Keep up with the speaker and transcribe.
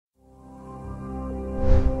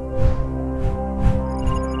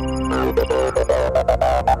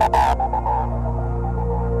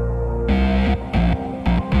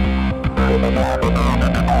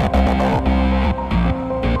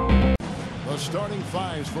starting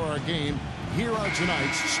fives for our game. Here are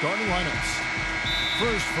tonight's starting lineups.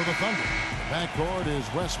 First for the Thunder. Backcourt is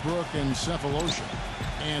Westbrook and Cephalosha.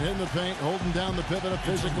 And in the paint, holding down the pivot, a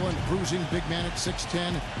physical and bruising big man at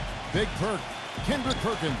 6'10", Big Perk, Kendrick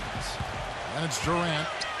Perkins. And it's Durant,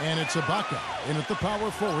 and it's Ibaka in at the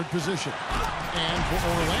power forward position. And for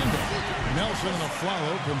Orlando, Nelson and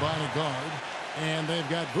Aflalo combine a guard. And they've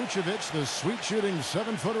got Vucevic, the sweet-shooting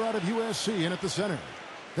 7-footer out of USC, in at the center.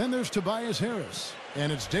 Then there's Tobias Harris,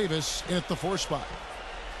 and it's Davis in at the 4 spot.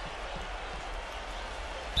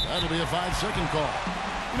 That'll be a 5-second call.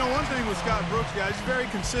 You know, one thing with Scott Brooks, guys, he's very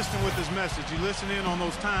consistent with his message. You listen in on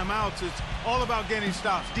those timeouts. It's all about getting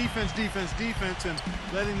stops. Defense, defense, defense, and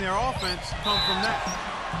letting their offense come from that.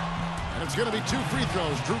 And it's going to be 2 free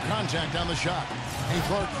throws. Drew contact on the shot. Hey,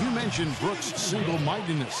 Clark, you mentioned Brooks'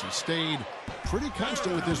 single-mindedness. He stayed pretty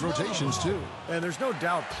constant with his rotations, too. And there's no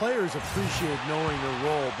doubt players appreciate knowing their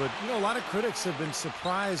role. But, you know, a lot of critics have been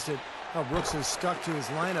surprised at how Brooks has stuck to his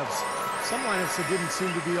lineups. Some lineups that didn't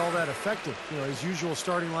seem to be all that effective. You know, his usual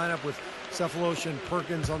starting lineup with Cephalosha and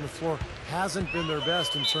Perkins on the floor hasn't been their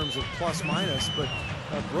best in terms of plus-minus, but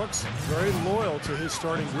Brooks very loyal to his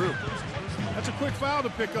starting group. That's a quick foul to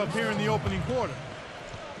pick up here in the opening quarter.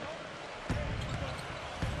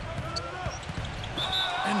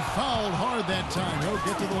 And fouled hard that time. He'll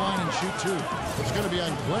get to the line and shoot 2. It's going to be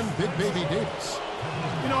on Glenn Big Baby Davis.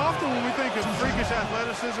 You know, often when we think of freakish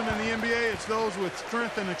athleticism in the NBA, it's those with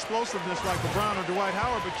strength and explosiveness like LeBron or Dwight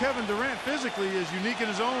Howard. But Kevin Durant physically is unique in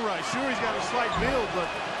his own right. Sure, he's got a slight build, but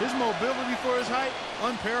his mobility for his height,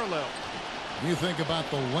 unparalleled. You think about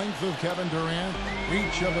the length of Kevin Durant,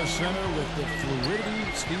 reach of a center with the fluidity,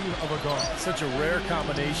 Steve, of a guard. Such a rare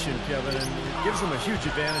combination, Kevin, and it gives him a huge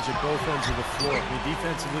advantage at both ends of the floor. I mean,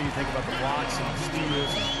 defensively, you think about the blocks and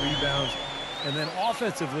steals and rebounds. And then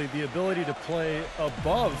offensively, the ability to play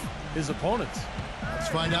above his opponents. Let's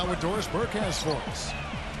find out what Doris Burke has for us.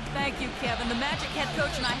 Thank you, Kevin. The Magic head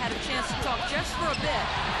coach and I had a chance to talk just for a bit.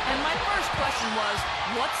 And my first question was,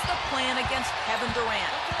 what's the plan against Kevin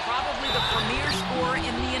Durant? Probably the premier scorer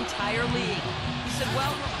in the entire league. He said,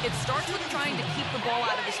 well, it starts with trying to keep the ball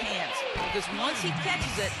out of his hands. Because once he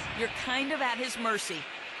catches it, you're kind of at his mercy.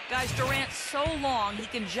 Guys, Durant's so long, he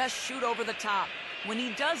can just shoot over the top. When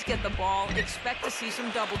he does get the ball, expect to see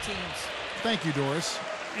some double teams. Thank you, Doris.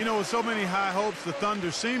 You know, with so many high hopes, the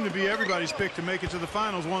Thunder seem to be everybody's pick to make it to the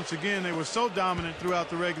finals once again. They were so dominant throughout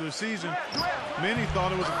the regular season. Many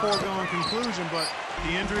thought it was a foregone conclusion, but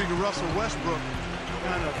the injury to Russell Westbrook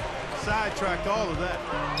kind of sidetracked all of that.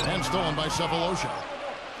 And stolen by Cephalosha.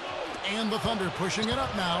 And the Thunder pushing it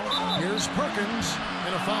up now. Here's Perkins,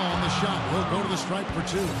 and a foul on the shot. He'll go to the stripe for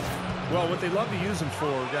 2. Well, what they love to use him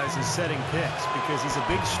for, guys, is setting picks because he's a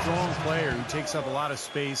big, strong player who takes up a lot of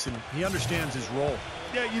space, and he understands his role.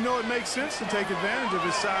 Yeah, you know, it makes sense to take advantage of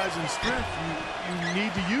his size and strength. You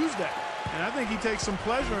need to use that. And I think he takes some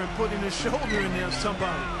pleasure in putting his shoulder in there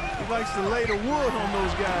somebody. He likes to lay the wood on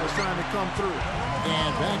those guys trying to come through.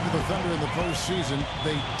 And back to the Thunder in the postseason.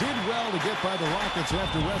 They did well to get by the Rockets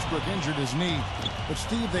after Westbrook injured his knee. But,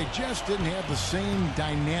 Steve, they just didn't have the same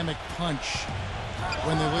dynamic punch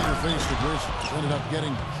when they later faced the Grizzlies. Ended up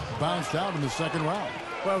getting bounced out in the second round.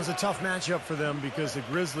 Well, it was a tough matchup for them because the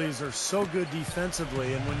Grizzlies are so good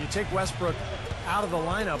defensively. And when you take Westbrook out of the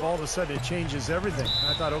lineup, all of a sudden it changes everything.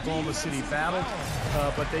 I thought Oklahoma City battled,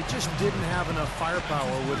 but they just didn't have enough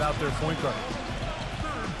firepower without their point guard.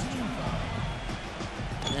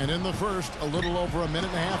 And in the first, a little over a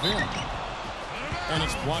minute and a half in. And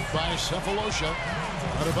it's blocked by Cephalosha.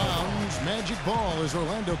 Out of bounds, Magic ball as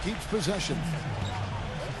Orlando keeps possession.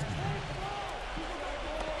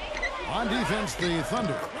 On defense, the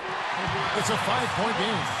Thunder. It's a 5-point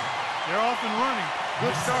game. They're off and running.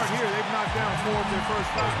 Good start here. They've knocked down 4 of their first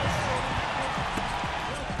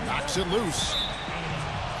 5. Knocks it loose.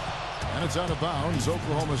 And it's out of bounds.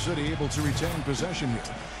 Oklahoma City able to retain possession here.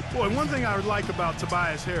 Boy, one thing I would like about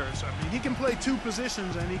Tobias Harris, I mean, he can play 2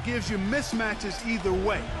 positions, and he gives you mismatches either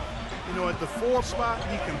way. You know, at the 4 spot,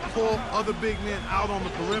 he can pull other big men out on the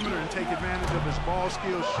perimeter and take advantage of his ball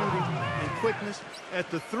skills, shooting, and quickness. At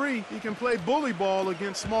the 3, he can play bully ball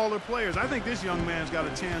against smaller players. I think this young man's got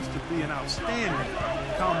a chance to be an outstanding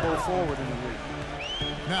combo forward in the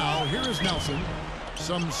league. Now, here is Nelson.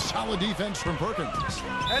 Some solid defense from Perkins.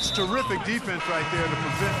 That's terrific defense right there to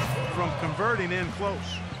prevent from converting in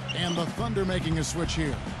close. And the Thunder making a switch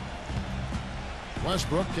here.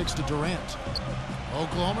 Westbrook kicks to Durant.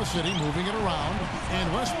 Oklahoma City moving it around.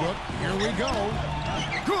 And Westbrook, here we go.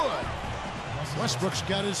 Good! Westbrook's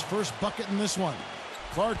got his first bucket in this one.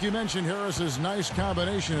 Clark, you mentioned Harris's nice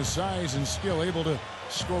combination of size and skill, able to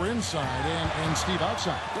score inside and Steve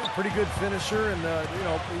outside. Yeah, pretty good finisher, and you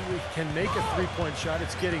know, he can make a three-point shot.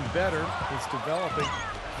 It's getting better. It's developing.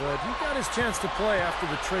 But he got his chance to play after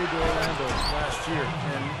the trade to Orlando last year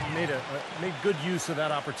and made good use of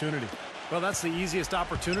that opportunity. Well, that's the easiest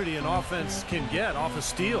opportunity an offense can get off a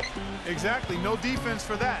steal. Exactly. No defense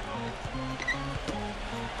for that.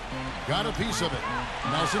 Got a piece of it.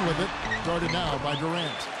 Nelson with it. Guarded now by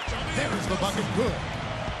Durant. There's the bucket. Good.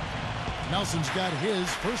 Nelson's got his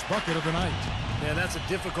first bucket of the night. Yeah, that's a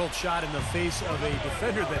difficult shot in the face of a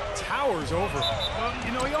defender that towers over. Well,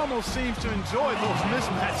 you know, he almost seems to enjoy those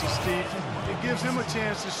mismatches, Steve. It gives him a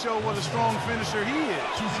chance to show what a strong finisher he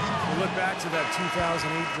is. We look back to that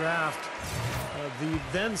 2008 draft. The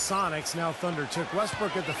then Sonics, now Thunder, took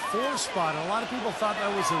Westbrook at the 4 spot, and a lot of people thought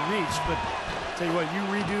that was a reach, but tell you what, you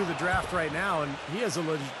redo the draft right now, and he has a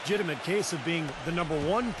legitimate case of being the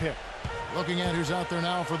 #1 pick. Looking at who's out there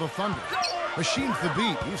now for the Thunder. Machines the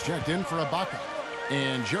beat. He's checked in for Ibaka.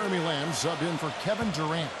 And Jeremy Lamb subbed in for Kevin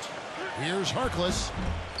Durant. Here's Harkless.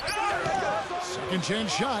 Second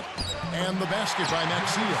chance shot. And the basket by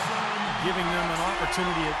Maxia. Giving them an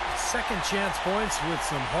opportunity at second chance points with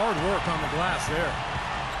some hard work on the glass there.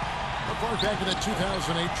 Far back in the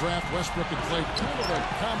 2008 draft, Westbrook had played kind of a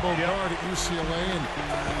combo guard at UCLA, and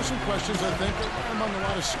there were some questions, I think, among a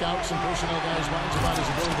lot of scouts and personnel guys' minds about his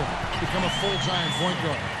ability to become a full-time point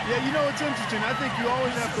guard. Yeah, you know, it's interesting. I think you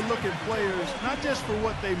always have to look at players, not just for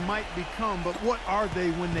what they might become, but what are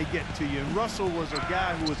they when they get to you. And Russell was a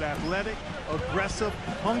guy who was athletic, aggressive,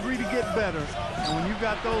 hungry to get better. And when you've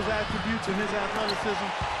got those attributes in his athleticism,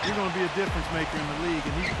 you're going to be a difference maker in the league,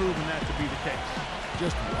 and he's proven that to be the case.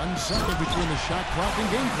 Just 1 second between the shot clock and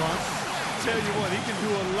game clock. Tell you what, he can do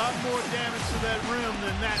a lot more damage to that rim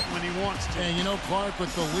than that when he wants to. And you know, Clark, with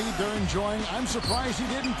the lead they're enjoying, I'm surprised he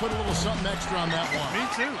didn't put a little something extra on that one. Me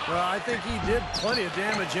too. Well, I think he did plenty of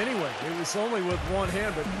damage anyway. It was only with one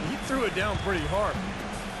hand, but he threw it down pretty hard.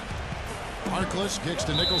 Harkless kicks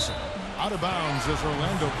to Nicholson. Out of bounds as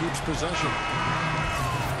Orlando keeps possession.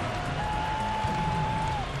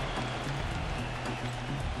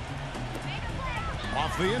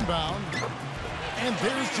 Off the inbound. And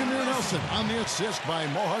there's Jameer Nelson on the assist by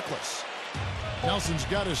Mo Harkless. Nelson's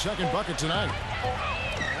got his second bucket tonight.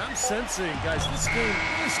 I'm sensing, guys, this game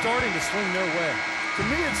is starting to swing their way. To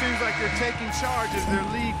me, it seems like they're taking charge as their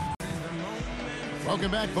lead.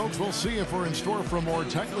 Welcome back, folks. We'll see if we're in store for a more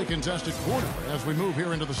tightly contested quarter as we move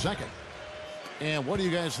here into the second. And what do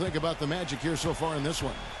you guys think about the Magic here so far in this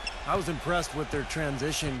one? I was impressed with their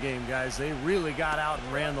transition game, guys. They really got out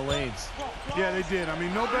and ran the lanes. Yeah, they did. I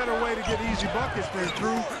mean, no better way to get easy buckets than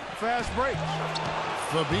through fast breaks.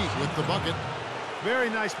 The beat with the bucket.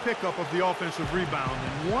 Very nice pickup of the offensive rebound.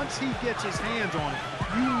 And once he gets his hands on it,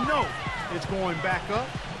 you know it's going back up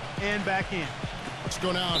and back in. Let's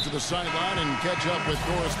go now to the sideline and catch up with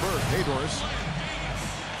Doris Burke. Hey, Doris.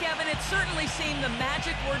 Kevin, it certainly seemed the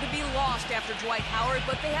Magic were to be lost after Dwight Howard,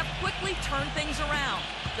 but they have quickly turned things around.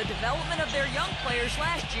 The development of their young players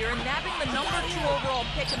last year and nabbing the #2 overall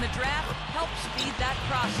pick in the draft helped speed that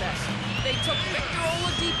process. They took Victor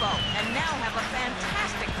Oladipo and now have a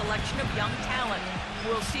fantastic collection of young talent.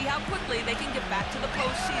 We'll see how quickly they can get back to the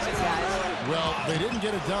postseason, guys. Well, they didn't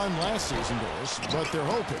get it done last season, Doris, but they're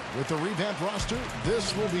hoping with the revamped roster,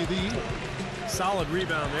 this will be the year. Solid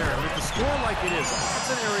rebound there. With the score like it is, that's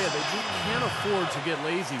an area that you can't afford to get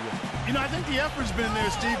lazy with. You know, I think the effort's been there,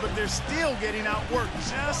 Steve, but they're still getting outworked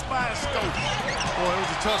just by a scope. Boy, it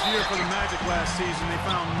was a tough year for the Magic last season. They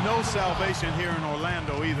found no salvation here in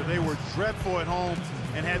Orlando either. They were dreadful at home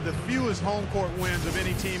and had the fewest home court wins of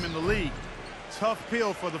any team in the league. Tough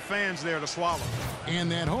pill for the fans there to swallow. And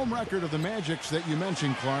that home record of the Magic's that you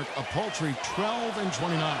mentioned, Clark, a paltry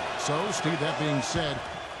 12-29. So, Steve, that being said,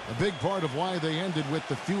 a big part of why they ended with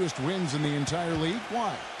the fewest wins in the entire league.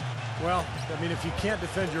 Why? Well, I mean, if you can't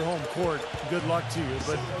defend your home court, good luck to you.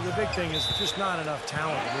 But the big thing is just not enough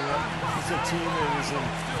talent. I mean, it's a team that is in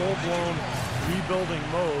full-blown rebuilding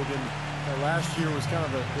mode, and last year was kind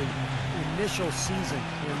of the initial season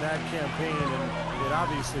in that campaign, and it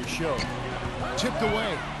obviously showed. Tipped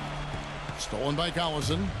away. Stolen by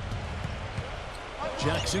Collison.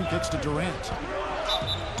 Jackson kicks to Durant.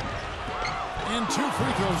 And 2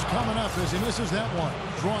 free throws coming up as he misses that one.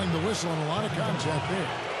 Drawing the whistle and a lot of contact there.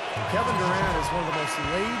 Kevin Durant is one of the most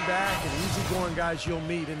laid-back and easy-going guys you'll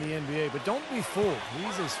meet in the NBA. But don't be fooled.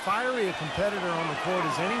 He's as fiery a competitor on the court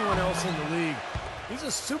as anyone else in the league. He's a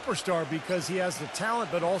superstar because he has the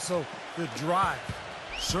talent but also the drive.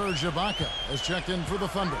 Serge Ibaka has checked in for the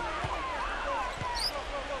Thunder.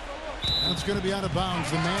 That's going to be out of bounds.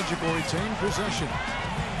 The Magic will retain possession.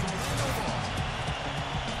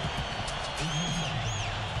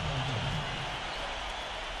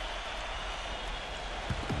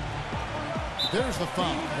 There's the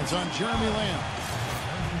foul. It's on Jeremy Lamb.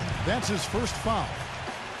 That's his first foul.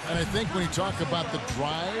 And I think when you talk about the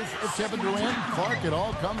drive of Kevin Durant, Clark, it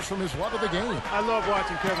all comes from his love of the game. I love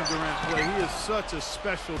watching Kevin Durant play. He is such a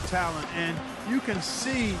special talent, and you can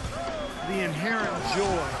see the inherent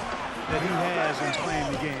joy that he has in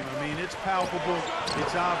playing the game. I mean, it's palpable,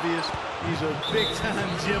 it's obvious. He's a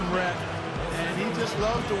big-time gym rat, and he just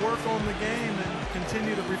loves to work on the game and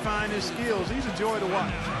continue to refine his skills. He's a joy to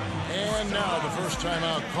watch. And now the first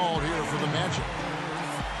timeout called here for the Magic.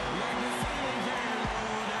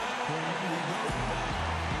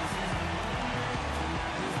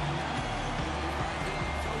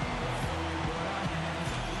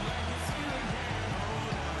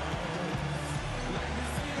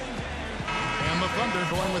 Thunder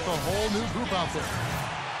going with a whole new group out there.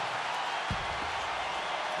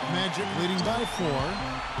 Magic leading by 4.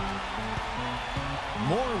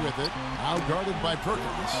 Moore with it, out guarded by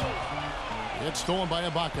Perkins. It's stolen by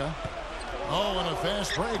Ibaka. Oh, and a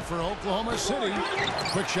fast break for Oklahoma City.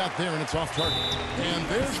 Quick shot there, and it's off target. And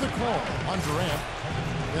there's the call on Durant.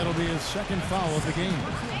 That'll be his second foul of the game.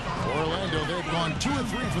 For Orlando, they've gone 2 of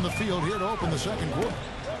 3 from the field here to open the second quarter.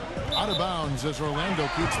 Out of bounds as Orlando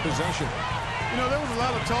keeps possession. You know, there was a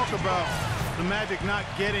lot of talk about the Magic not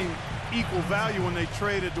getting equal value when they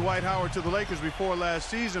traded Dwight Howard to the Lakers before last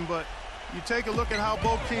season, but you take a look at how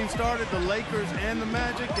both teams started, the Lakers and the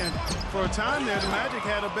Magic, and for a time there, the Magic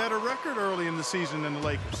had a better record early in the season than the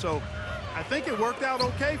Lakers. So I think it worked out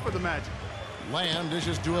okay for the Magic. Lamb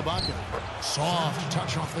dishes to Ibaka. Soft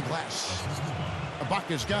touch off the glass.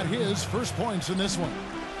 Ibaka's got his first points in this one.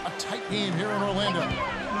 A tight game here in Orlando.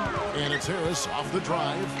 And it's Harris off the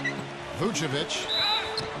drive. Vucevic,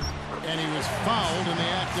 and he was fouled in the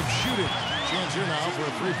act of shooting. Chance here now for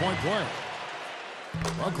a three-point play.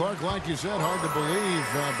 Well, Clark, like you said, hard to believe,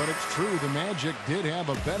 but it's true. The Magic did have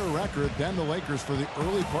a better record than the Lakers for the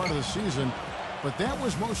early part of the season, but that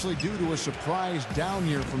was mostly due to a surprise down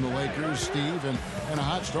year from the Lakers, Steve, and a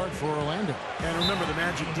hot start for Orlando. And remember, the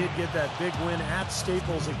Magic did get that big win at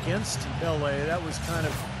Staples against L.A. That was kind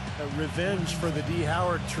of a revenge for the D.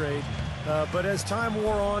 Howard trade. But as time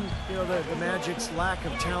wore on, you know, the Magic's lack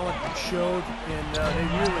of talent showed, and they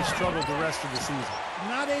really struggled the rest of the season.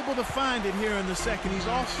 Not able to find it here in the second. He's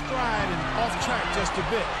off stride and off track just a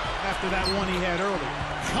bit after that one he had earlier.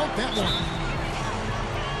 Count that one.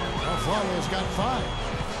 Alfalo's got 5.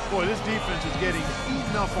 Boy, this defense is getting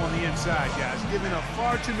eaten up on the inside, guys, giving up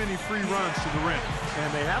far too many free runs to the rim.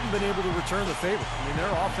 And they haven't been able to return the favor. I mean,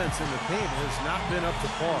 their offense in the paint has not been up to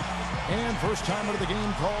par. And first time out of the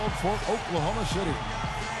game called for Oklahoma City.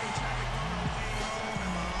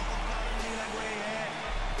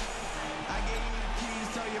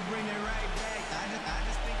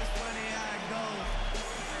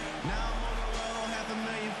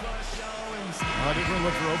 A different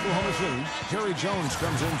look for Oklahoma City. Terry Jones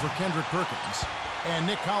comes in for Kendrick Perkins. And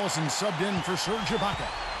Nick Collison subbed in for Serge Ibaka.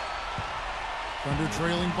 Thunder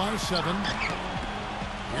trailing by 7.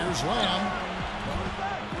 Here's Lamb.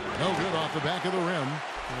 No good off the back of the rim.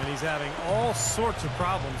 And he's having all sorts of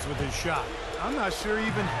problems with his shot. I'm not sure he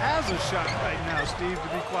even has a shot right now, Steve, to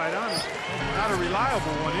be quite honest. Not a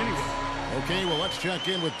reliable one anyway. Okay, well, let's check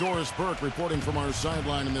in with Doris Burke reporting from our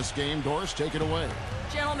sideline in this game. Doris, take it away.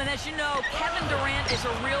 Gentlemen, as you know, Kevin Durant is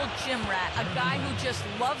a real gym rat, a guy who just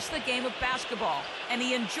loves the game of basketball, and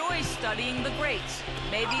he enjoys studying the greats.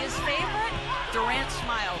 Maybe his favorite? Durant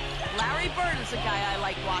smile. Larry Bird is a guy I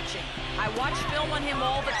like watching. I watch film on him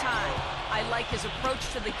all the time. I like his approach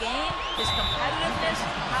to the game, his competitiveness,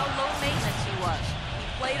 how low maintenance he was. He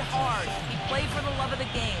played hard. He played for the love of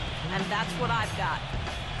the game, and that's what I've got.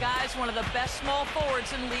 Guy's one of the best small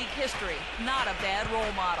forwards in league history. Not a bad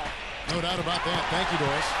role model. No doubt about that. Thank you,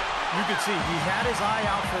 Doris. You could see he had his eye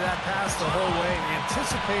out for that pass the whole way,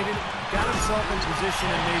 anticipated, got himself in position,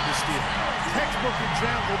 and made the steal. Textbook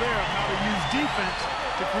example there of how to use defense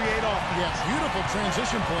to create offense. Yes, beautiful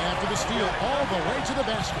transition play after the steal all the way to the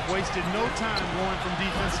basket. Wasted no time going from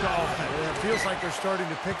defense to offense. It feels like they're starting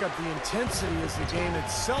to pick up the intensity as the game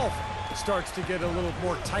itself starts to get a little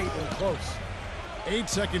more tight and close.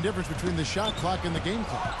 8-second difference between the shot clock and the game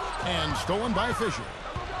clock. And stolen by Fisher.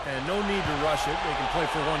 And no need to rush it. They can play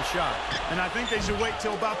for one shot. And I think they should wait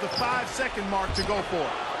till about the 5-second mark to go for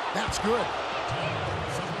it. That's good.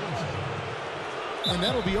 And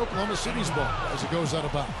that'll be Oklahoma City's ball as it goes out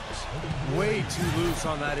of bounds. Way too loose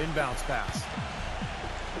on that inbounds pass.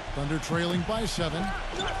 Thunder trailing by 7.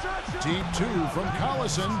 Deep 2 from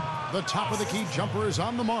Collison. The top of the key jumper is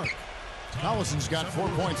on the mark. Collison's got 4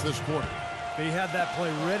 points this quarter. He had that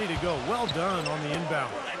play ready to go. Well done on the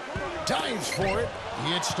inbound. Dives for it.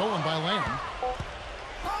 It's stolen by Lamb.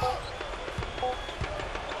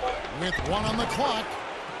 With 1 on the clock,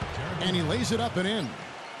 and he lays it up and in.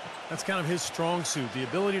 That's kind of his strong suit, the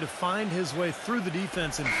ability to find his way through the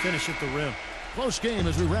defense and finish at the rim. Close game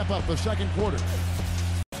as we wrap up the second quarter.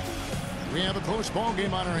 We have a close ball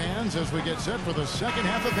game on our hands as we get set for the second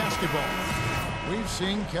half of basketball. We've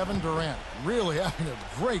seen Kevin Durant really having a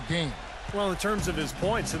great game. Well, in terms of his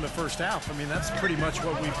points in the first half, I mean, that's pretty much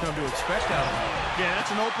what we've come to expect out of him. Yeah,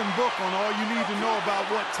 that's an open book on all you need to know about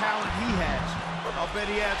what talent he has. I'll bet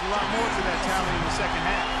he adds a lot more to that talent in the second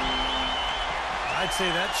half. I'd say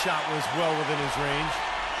that shot was well within his range.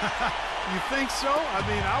 You think so? I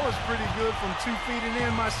mean, I was pretty good from 2 feet and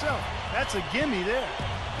in myself. That's a gimme there.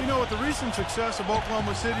 You know, with the recent success of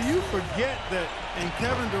Oklahoma City, you forget that in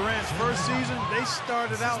Kevin Durant's first season, they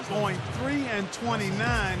started out going 3-29,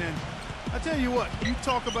 and I tell you what, you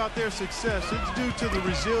talk about their success, it's due to the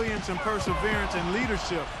resilience and perseverance and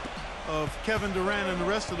leadership of Kevin Durant and the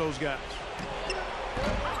rest of those guys.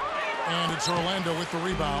 And it's Orlando with the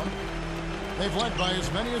rebound. They've led by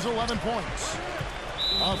as many as 11 points.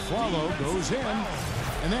 Aflalo goes in,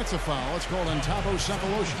 and that's a foul. It's called on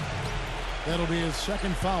Cephalosha. That'll be his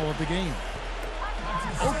second foul of the game.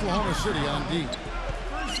 Oklahoma City on D.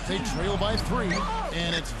 They trail by 3,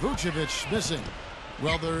 and it's Vucevic missing.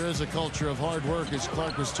 Well, there is a culture of hard work, as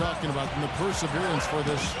Clark was talking about, and the perseverance for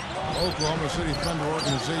this Oklahoma City Thunder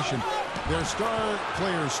organization. Their star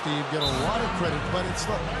players, Steve, get a lot of credit, but it's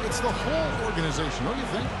the whole organization, don't you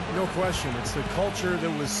think? No question. It's the culture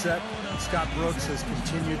that was set. Scott Brooks has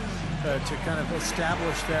continued to kind of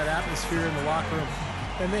establish that atmosphere in the locker room.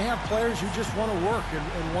 And they have players who just want to work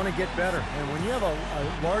and want to get better. And when you have a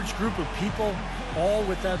large group of people all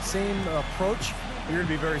with that same approach, you're going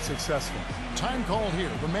to be very successful. Time called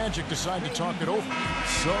here. The Magic decide to talk it over.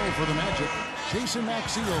 So for the Magic, Jason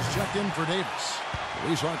Maxiel's checked in for Davis.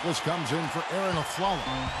 Luis Harkless comes in for Aaron Aflalo.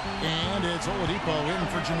 And it's Oladipo in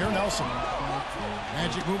for Jameer Nelson.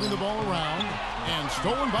 Magic moving the ball around and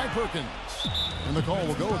stolen by Perkins. And the call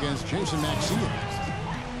will go against Jason Maxiel.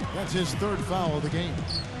 That's his third foul of the game.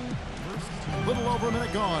 Little over a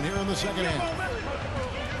minute gone here in the second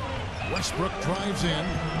half. Westbrook drives in.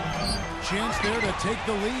 Chance there to take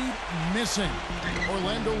the lead. Missing.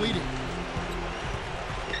 Orlando leading.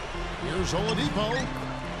 Here's Oladipo.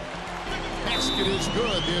 Basket is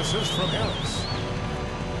good. The assist from Harris.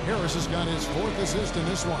 Harris has got his 4th assist in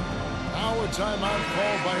this one. Now a timeout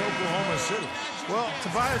called by Oklahoma City. Well,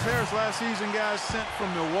 Tobias Harris last season, guys, sent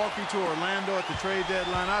from Milwaukee to Orlando at the trade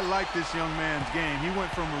deadline. I like this young man's game. He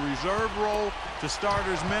went from a reserve role to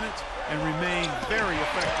starter's minutes and remained very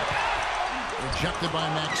effective. Rejected by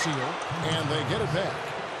Maxiel, and they get it back.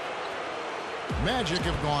 Magic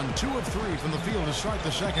have gone 2 of 3 from the field to start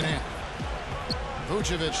the second half.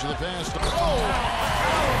 Vucevic to the pass. Oh! How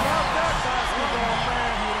about that basketball, man?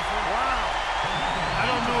 Wow. I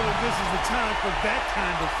don't know that this is the time for that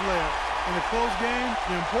kind of flair. In a close game,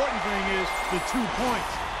 the important thing is the 2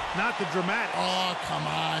 points, not the dramatic. Oh, come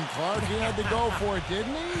on, Clark. He had to go for it,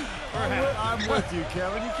 didn't he? I'm with you,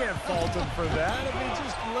 Kevin. You can't fault him for that. I mean,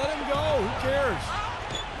 just let him go. Who cares?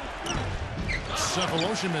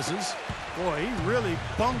 Cephalosha misses. Boy, he really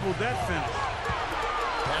bungled that finish.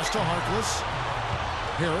 Pass to Harkless.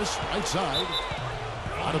 Harris, right side.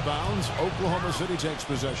 Out of bounds. Oklahoma City takes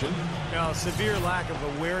possession. Now, severe lack of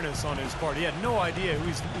awareness on his part. He had no idea he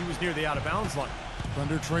was near the out-of-bounds line.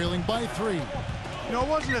 Thunder trailing by 3. You know, it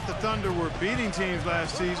wasn't that the Thunder were beating teams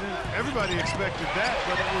last season. Everybody expected that,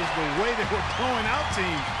 but it was the way they were blowing out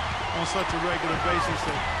teams on such a regular basis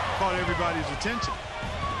that caught everybody's attention.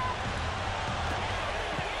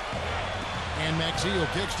 And Maxiel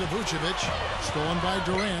kicks to Vucevic. Stolen by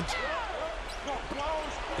Durant.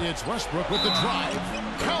 It's Westbrook with the drive.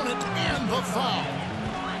 Count it, and the foul.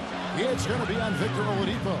 It's going to be on Victor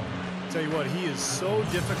Oladipo. Tell you what, he is so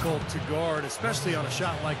difficult to guard, especially on a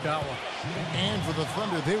shot like that one. And for the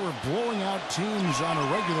Thunder, they were blowing out teams on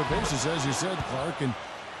a regular basis, as you said, Clark, and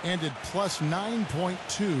ended plus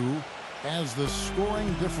 9.2 as the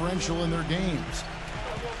scoring differential in their games.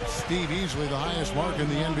 Steve, easily the highest mark in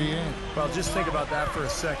the NBA. Well, just think about that for a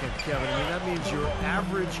second, Kevin. I mean, that means your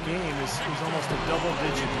average game is almost a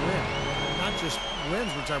double-digit win. Not just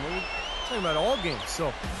wins we're talking about all games.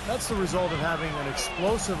 So that's the result of having an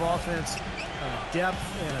explosive offense, depth,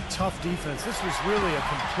 and a tough defense. This was really a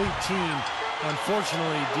complete team,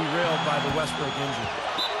 unfortunately derailed by the Westbrook injury.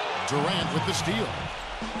 Durant with the steal.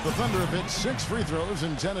 The Thunder have hit 6 free throws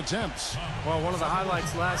in 10 attempts. Well, one of the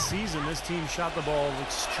highlights last season, this team shot the ball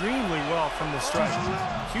extremely well from the stretch.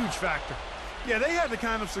 Huge factor. Yeah, they had the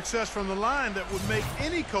kind of success from the line that would make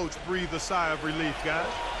any coach breathe a sigh of relief, guys.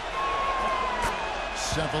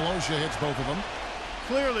 Cephalosha hits both of them.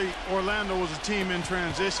 Clearly, Orlando was a team in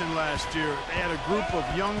transition last year. They had a group of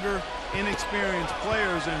younger, inexperienced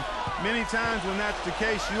players, and many times when that's the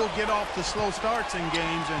case, you'll get off the slow starts in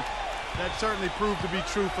games, and that certainly proved to be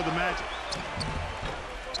true for the Magic.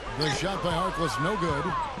 The shot by Harkless, no good.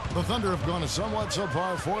 The Thunder have gone a somewhat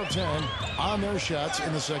subpar 4 of 10 on their shots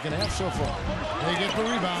in the second half so far. They get the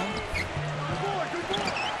rebound.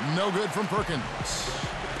 No good from Perkins.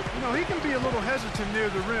 You know, he can be a little hesitant near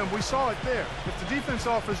the rim. We saw it there. If the defense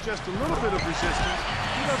offers just a little bit of resistance,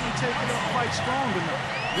 he doesn't take it up quite strong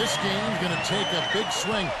enough. This game's going to take a big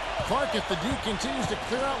swing. Clark, if the D continues to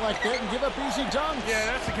clear out like that and give up easy dunks. Yeah,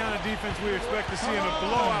 that's the kind of defense we expect to see in a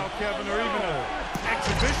blowout, Kevin, or even an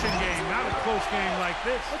exhibition game, not a close game like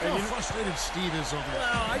this. Look how frustrated Steve is over there.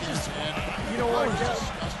 Well, you know what?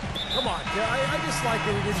 Come on, I just like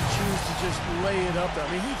that he didn't choose to just lay it up there.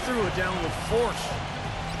 I mean, he threw it down with force.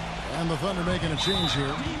 And the Thunder making a change here.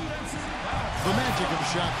 The Magic have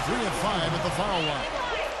shot 3 of 5 at the foul line.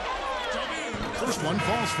 First one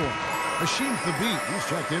falls for him. Hashim Thabit, he's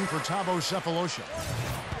checked in for Thabo Sefolosha.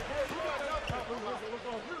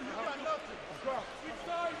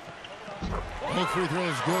 Both free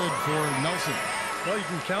throws good for Nelson. Well, you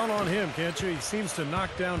can count on him, can't you? He seems to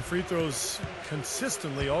knock down free throws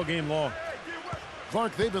consistently all game long.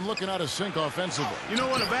 Clark, they've been looking out of sync offensively. You know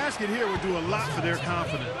what? A basket here would do a lot for their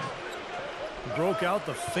confidence. Broke out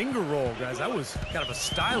the finger roll, guys. That was kind of a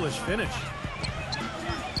stylish finish.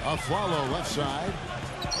 Aflalo left side.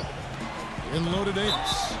 In low to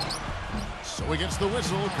Davis. So he gets the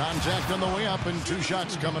whistle. Contact on the way up and 2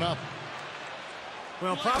 shots coming up.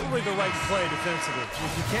 Well, probably the right play defensively.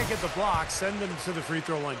 If you can't get the block, send them to the free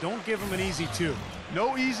throw line. Don't give them an easy 2.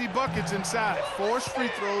 No easy buckets inside. Force free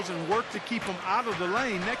throws and work to keep them out of the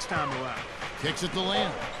lane next time around. Kicks it to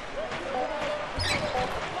Lamb.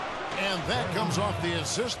 And that comes off the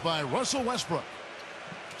assist by Russell Westbrook.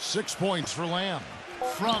 6 points for Lamb.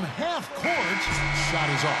 From half court, shot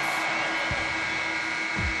is off.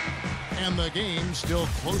 And the game still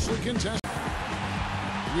closely contested.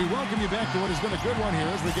 We welcome you back to what has been a good one here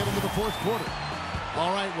as we get into the 4th quarter.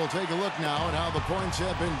 All right, we'll take a look now at how the points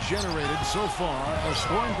have been generated so far. A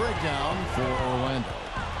scoring breakdown for Orlando.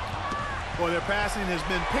 Boy, their passing has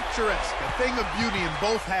been picturesque. A thing of beauty in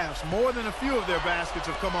both halves. More than a few of their baskets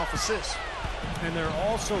have come off assists. And they're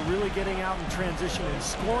also really getting out in transition and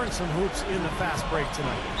scoring some hoops in the fast break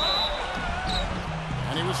tonight.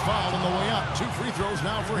 And he was fouled on the way up. 2 free throws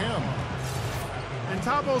now for him. And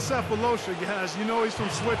Thabo Sefolosha, guys, you know he's from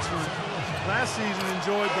Switzerland. Last season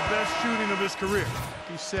enjoyed the best shooting of his career.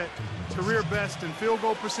 He set career best in field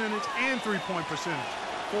goal percentage and three-point percentage.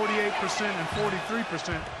 48% and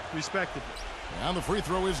 43% respectively. And the free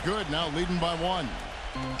throw is good, now leading by 1.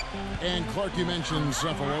 And Clark, you mentioned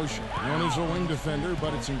Sefolosha, known as a wing defender,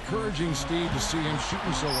 but it's encouraging, Steve, to see him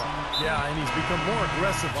shooting so well. Yeah, and he's become more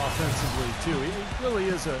aggressive offensively, too. He really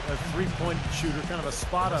is a three-point shooter, kind of a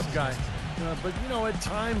spot-up guy. But, you know, at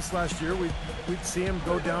times last year, we'd see him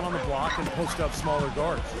go down on the block and post up smaller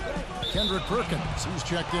guards. Kendrick Perkins, he's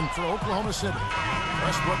checked in for Oklahoma City.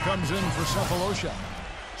 Westbrook comes in for Sefolosha.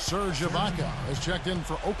 Serge Ibaka has checked in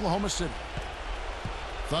for Oklahoma City.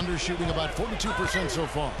 Thunder shooting about 42% so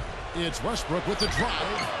far. It's Westbrook with the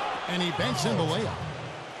drive, and he banks in the layup.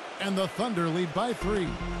 And the Thunder lead by 3.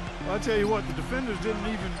 Well, I'll tell you what, the defenders didn't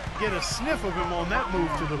even get a sniff of him on that move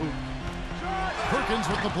to the hoop. Perkins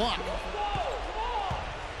with the block.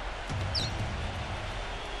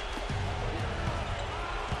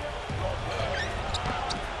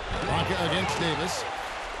 Ibaka against Davis.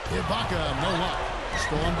 Ibaka, no luck.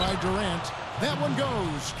 Stolen by Durant. That one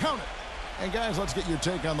goes. Count it. And guys, let's get your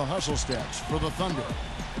take on the hustle stats for the Thunder.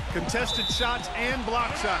 Contested shots and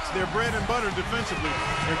block shots. They're bread and butter defensively.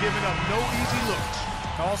 They're giving up no easy looks.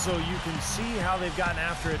 Also, you can see how they've gotten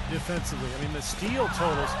after it defensively. I mean, the steal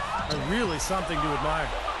totals are really something to admire.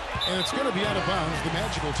 And it's going to be out of bounds. The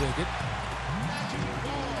Magic will take it.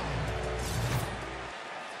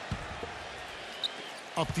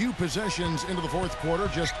 A few possessions into the 4th quarter,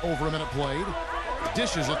 just over a minute played.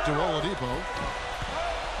 Dishes it to Oladipo.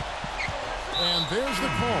 And there's the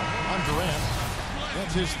call on Durant.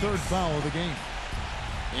 That's his 3rd foul of the game.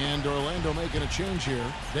 And Orlando making a change here.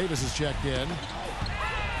 Davis is checked in.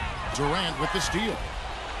 Durant with the steal.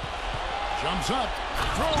 Jumps up.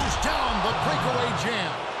 Throws down the breakaway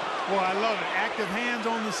jam. Boy, I love it. Active hands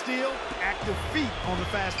on the steal, active feet on the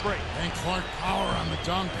fast break. And Clark power on the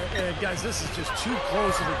dunk. Guys, this is just too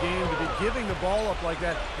close of a game to be giving the ball up like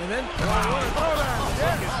that. And then, look at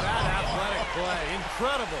that athletic play.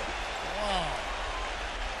 Incredible. Wow.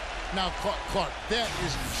 Now, Clark, that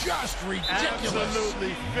is just ridiculous.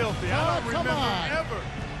 Absolutely filthy. I don't remember ever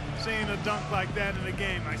seeing a dunk like that in a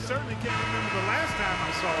game. I certainly can't remember the last time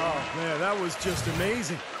I saw it. Oh, man, that was just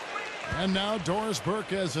amazing. And now Doris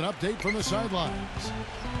Burke has an update from the sidelines.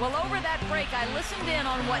 Well, over that break, I listened in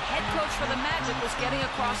on what head coach for the Magic was getting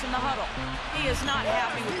across in the huddle. He is not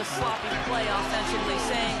happy with the sloppy play offensively,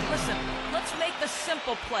 saying, listen, let's make the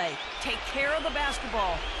simple play. Take care of the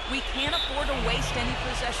basketball. We can't afford to waste any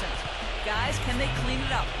possessions. Guys, can they clean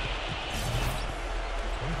it up?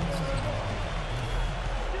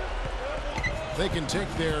 They can take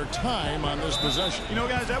their time on this possession. You know,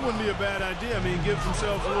 guys, that wouldn't be a bad idea. I mean, gives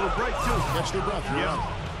themselves a little break, too. Catch their breath. Yeah.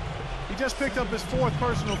 He just picked up his 4th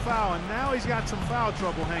personal foul, and now he's got some foul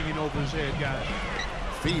trouble hanging over his head, guys.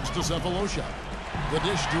 Feeds to Cephalosha. The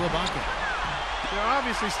dish to Ibaka. They're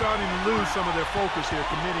obviously starting to lose some of their focus here,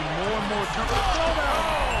 committing more and more turnovers. Oh,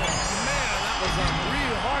 man, that was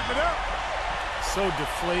unreal. Mark it up. So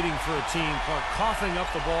deflating for a team. Clark coughing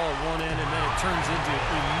up the ball at one end, and then it turns into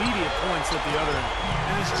immediate points at the other end.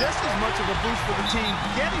 And it's just as much of a boost for the team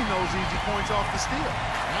getting those easy points off the steal.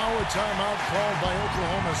 Now a timeout called by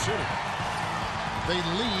Oklahoma City. They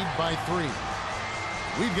lead by 3.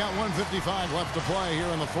 We've got 1:55 left to play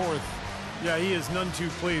here in the 4th. Yeah, he is none too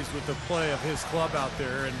pleased with the play of his club out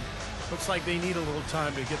there, and looks like they need a little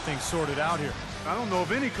time to get things sorted out here. I don't know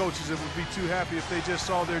of any coaches that would be too happy if they just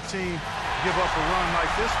saw their team give up a run like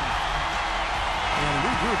this one. And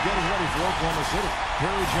regroup getting ready for Oklahoma City.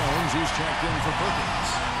 Perry Jones, he's checked in for Perkins.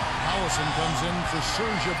 Allison comes in for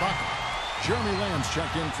Serge Ibaka. Jeremy Lamb's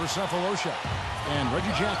checked in for Cephalosha. And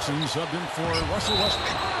Reggie Jackson subbed in for Russell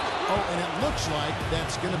Westbrook. Oh, and it looks like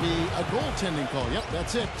that's going to be a goaltending call. Yep,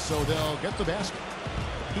 that's it. So they'll get the basket.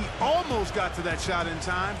 He almost got to that shot in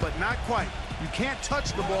time, but not quite. You can't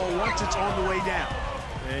touch the ball once it's on the way down.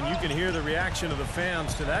 And you can hear the reaction of the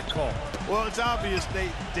fans to that call. Well, it's obvious they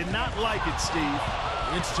did not like it, Steve.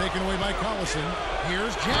 It's taken away by Collison.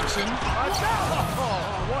 Here's Jackson.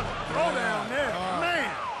 Oh, what a throw down there.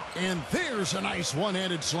 Man. And there's a nice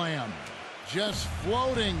one-handed slam. Just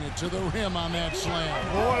floating to the rim on that slam.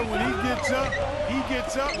 Boy, when he gets up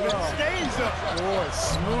and stays up. Boy,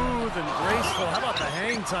 smooth and graceful. How about the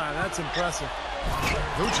hang time? That's impressive.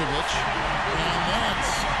 Vucevic, and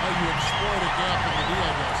that's how you exploit a gap in the D,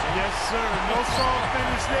 I guess. Yes, sir. No soft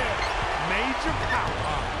finish there. Major power.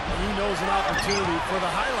 He knows an opportunity for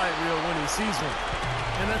the highlight reel when he sees one.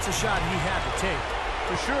 And that's a shot he had to take.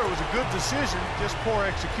 For sure, it was a good decision, just poor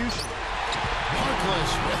execution.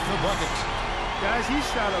 Harkless with the bucket. Guys, he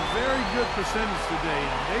shot a very good percentage today,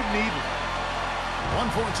 and they've needed it.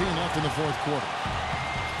 1:14 left in the 4th quarter.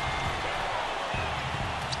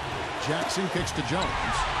 Jackson kicks to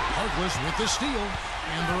Jones. Harkless with the steal.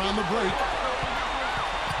 And they're on the break.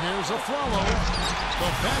 Here's a follow. The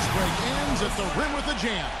fast break ends at the rim with a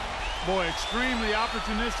jam. Boy, extremely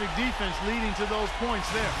opportunistic defense leading to those points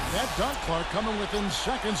there. That dunk, Clark, coming within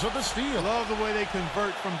seconds of the steal. Love the way they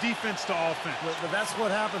convert from defense to offense. But that's what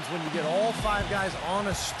happens when you get all 5 guys on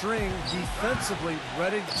a string defensively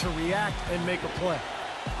ready to react and make a play.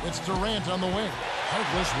 It's Durant on the wing.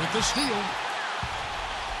 Harkless with the steal.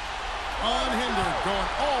 Unhindered, going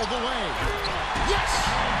all the way. Yes!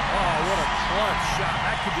 Oh, what a clutch shot.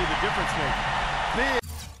 That could be the difference maker.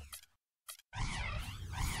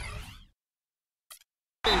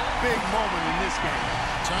 Big moment in this game.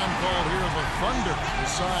 Time called here. The Thunder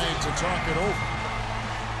decide to talk it over.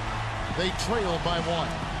 They trail by 1.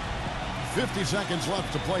 50 seconds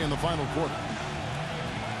left to play in the final quarter.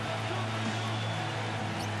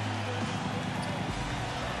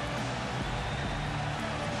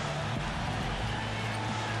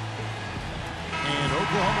 And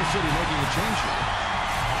Oklahoma City making a change here.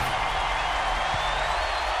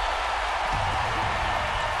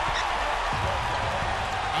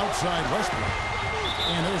 Outside Westbrook.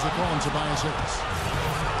 And there's the call on Tobias Harris.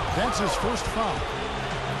 That's his first foul.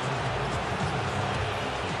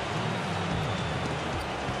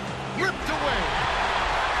 Ripped away.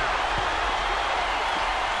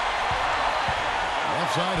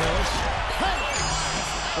 Left side Harris.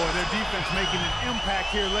 Boy, their defense making an impact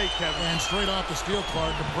here late, Kevin. And straight off the steal,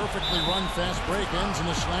 Clark, a perfectly run fast break ends in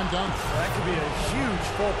a slam dunk. That could be a huge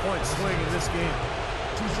 4-point swing in this game.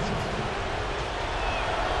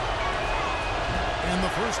 And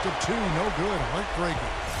the first of 2, no good.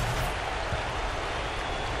 Heartbreaker.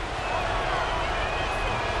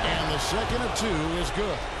 And the second of 2 is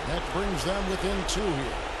good. That brings them within 2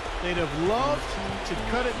 here. They'd have loved to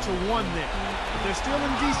cut it to 1 there. But they're still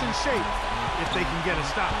in decent shape if they can get a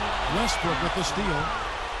stop. Westbrook with the steal.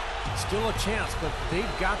 Still a chance, but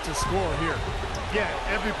they've got to score here. Yeah,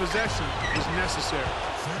 every possession is necessary.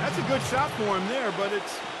 That's a good shot for him there, but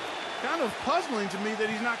it's Kind of puzzling to me that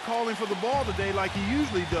he's not calling for the ball today like he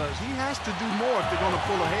usually does. He has to do more if they're going to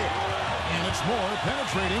pull ahead. And it's more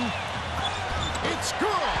penetrating. It's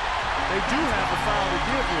good. They do have a foul to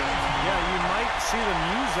give here. Yeah, you might see them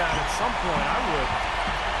use that at some point. I would.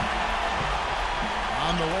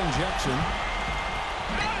 On the one, Jackson.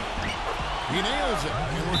 He nails it,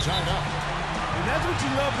 and we're tied up. And that's what you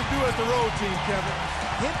love to do as the road team, Kevin.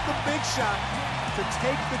 Hit the big shot to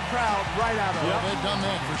take the crowd right out of it. Yeah, they've done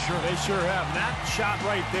that for sure. They sure have. And that shot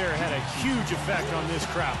right there had a huge effect on this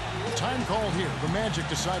crowd. Time called here. The Magic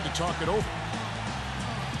decide to talk it over.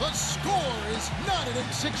 The score is knotted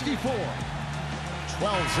at 64. 12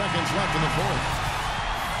 seconds left in the fourth.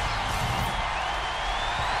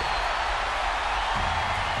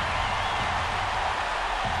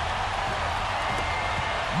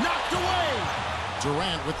 Knocked away.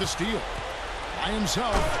 Durant with the steal. By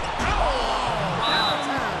himself.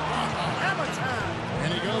 Hammer time.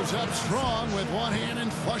 And he goes up strong with one hand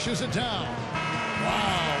and flushes it down.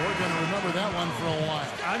 Wow, we're going to remember that one for a while.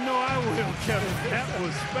 I know I will, Kevin. That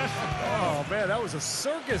was special. Oh, man, that was a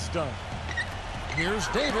circus dunk. Here's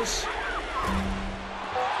Davis.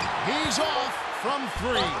 He's off from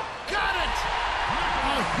three. Got it!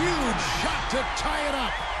 A huge shot to tie it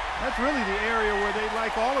up. That's really the area where they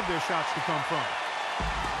like all of their shots to come from.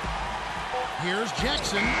 Here's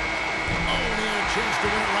Jackson. Oh, he had a chance to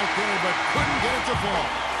win it right there, but couldn't get it to fall.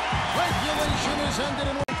 Regulation is ended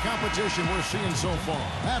in what competition we're seeing so far.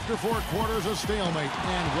 After 4 quarters, a stalemate.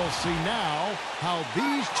 And we'll see now how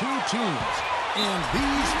these two teams and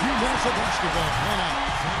these few minutes of basketball pan out.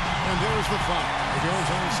 And there's the foul. It goes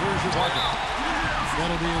on Serge Ibaka.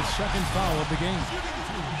 That'll be his second foul of the game.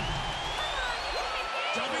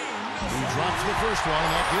 He drops the first one,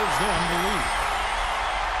 and that gives them the lead.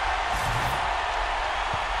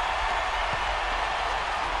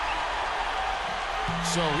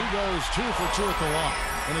 So he goes 2 for 2 at the line,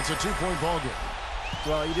 and it's a 2-point ball game.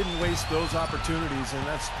 Well, he didn't waste those opportunities, and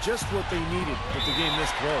that's just what they needed with the game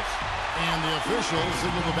this close. And the officials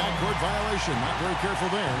signal the backcourt violation. Not very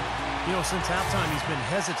careful there. You know, since halftime, he's been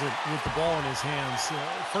hesitant with the ball in his hands.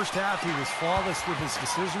 First half, he was flawless with his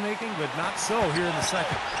decision-making, but not so here in the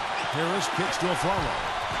second. Harris kicks to a follow.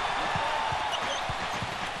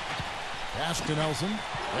 Pass to Nelson.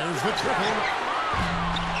 There's the triple.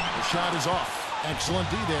 The shot is off. Excellent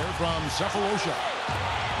D there from Cephalosha.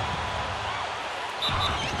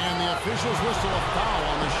 And the officials whistle a foul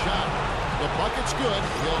on the shot. The bucket's good.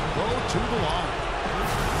 He'll go to the line.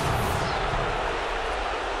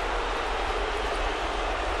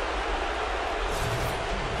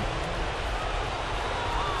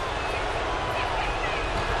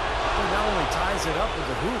 Not only ties it up with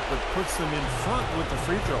the hoop, but puts them in front with the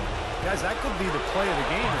free throw. Guys, that could be the play of the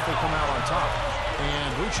game if they come out on top.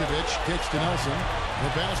 And Vucevic kicks to Nelson.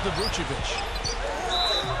 The pass to Vucevic.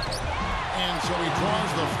 And so he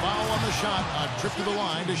draws the foul on the shot. A trip to the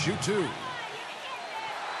line to shoot 2.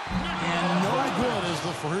 And no good as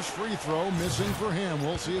the first free throw missing for him.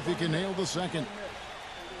 We'll see if he can nail the second.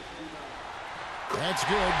 That's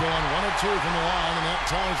good. Going 1 of 2 from the line, and that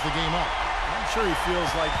ties the game up. I'm sure he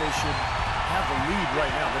feels like they should have the lead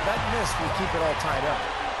right now, but that miss will keep it all tied up.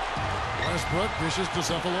 Westbrook dishes to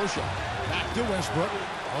Cephalosha. Back to Westbrook.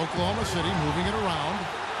 Oklahoma City moving it around.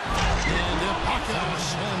 And Ibaka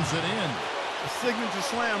slams it in. A signature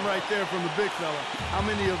slam right there from the big fella. How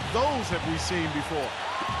many of those have we seen before?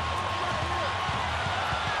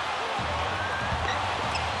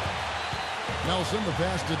 Nelson, the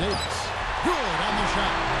pass to Davis. Good on the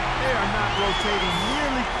shot. They are not rotating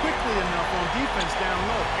nearly quickly enough on defense down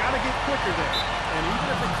low. Got to get quicker there. And even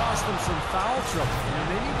if it costs them some foul trouble,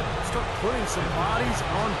 they need to start putting some bodies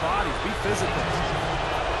on bodies. Be physical.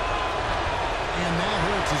 And that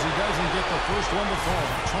hurts as he doesn't get the first one to fall.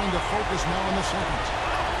 Trying to focus now on the second.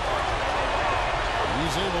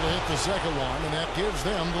 He's able to hit the second one, and that gives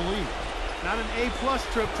them the lead. Not an A-plus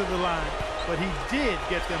trip to the line, but he did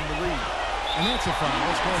get them the lead. And that's a foul.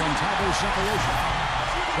 Let's call on Thabo Cephalosha.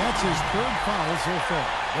 That's his 3rd foul so far.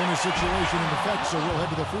 Bonus situation in effect, so we'll head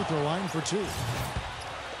to the free throw line for 2.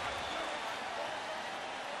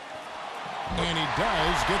 And he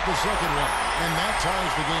does get the second one. And that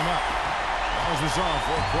ties the game up. As we saw,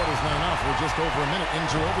 4 quarters not enough. We're just over a minute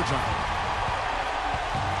into overtime.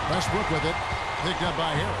 Westbrook with it. Picked up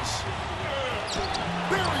by Harris.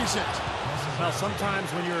 Buries it. Now,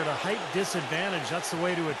 sometimes when you're at a height disadvantage, that's the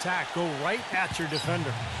way to attack. Go right at your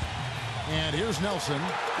defender. And here's Nelson.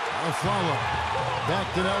 A follow. Back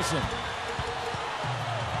to Nelson.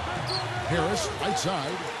 Harris, right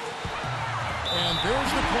side. And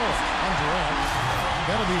there's the call on Durant.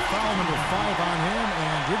 That'll be foul number 5 on him,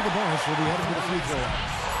 and due to the bonus, will be headed to the free throw line.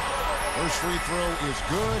 First free throw is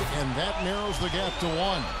good, and that narrows the gap to 1.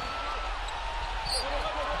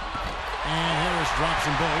 And Harris drops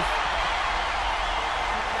them both.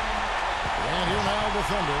 And here now the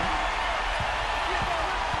Thunder.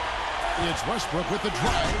 It's Westbrook with the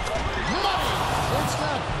drive. Money! It's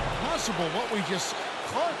not possible what we just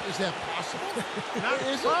caught. Is that possible? Not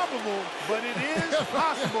probable, but it is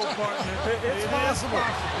possible, partner. It's possible.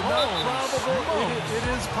 Not probable. It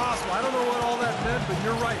is possible. I don't know what all that meant, but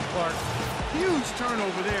you're right, Clark. Huge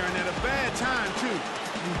turnover there, and at a bad time, too.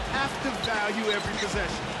 You have to value every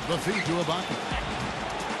possession. The feed to Ibaka.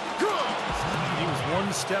 Good! He was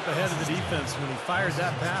one step ahead of the defense when he fired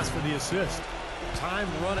that pass for the assist. Time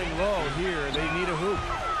running low here. They need a hoop.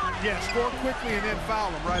 Yeah, score quickly and then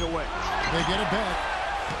foul them right away. They get it back.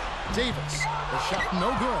 Davis. The shot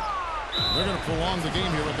no good. They're going to prolong the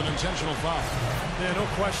game here with an intentional foul. Yeah, no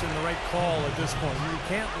question the right call at this point. You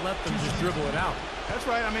can't let them just dribble it out. That's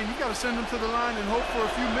right. I mean, you got to send them to the line and hope for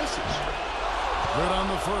a few misses. Good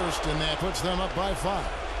on the first, and that puts them up by 5.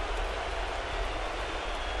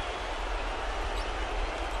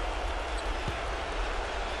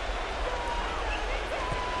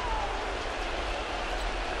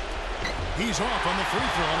 He's off on the free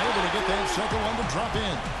throw, unable to get that second one to drop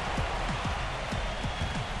in.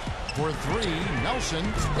 For 3, Nelson.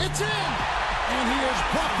 It's in! And he has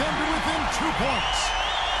brought them to within 2 points.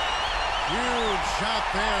 Huge shot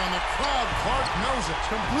there, and the crowd, Clark, knows it.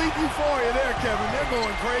 Complete euphoria there, Kevin. They're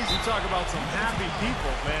going crazy. You talk about some happy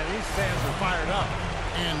people, man. These fans are fired up.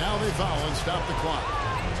 And now they foul and stop the clock.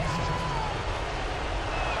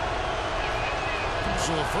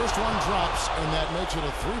 So the first one drops, and that makes it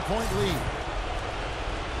a 3-point lead.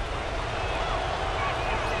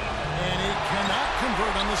 And he cannot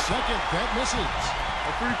convert on the second. That misses.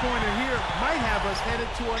 A three-pointer here might have us headed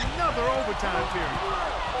to another overtime period.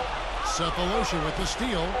 Cephalosha with the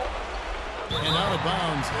steal. And out of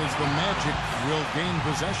bounds as the Magic will gain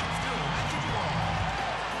possession.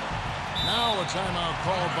 Now a timeout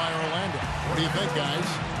called by Orlando. What do you think, guys?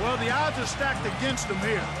 Well, the odds are stacked against them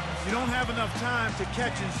here. You don't have enough time to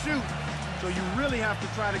catch and shoot, so you really have to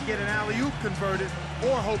try to get an alley-oop converted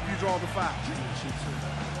or hope you draw the foul.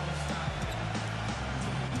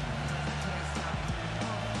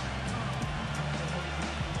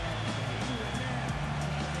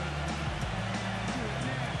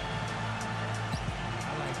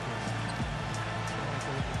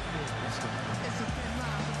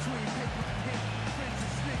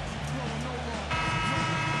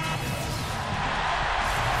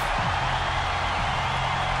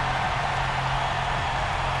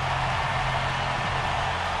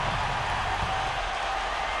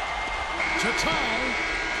 To tie.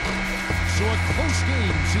 So a close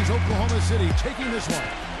game sees Oklahoma City taking this one.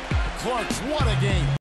 Clark, what a game.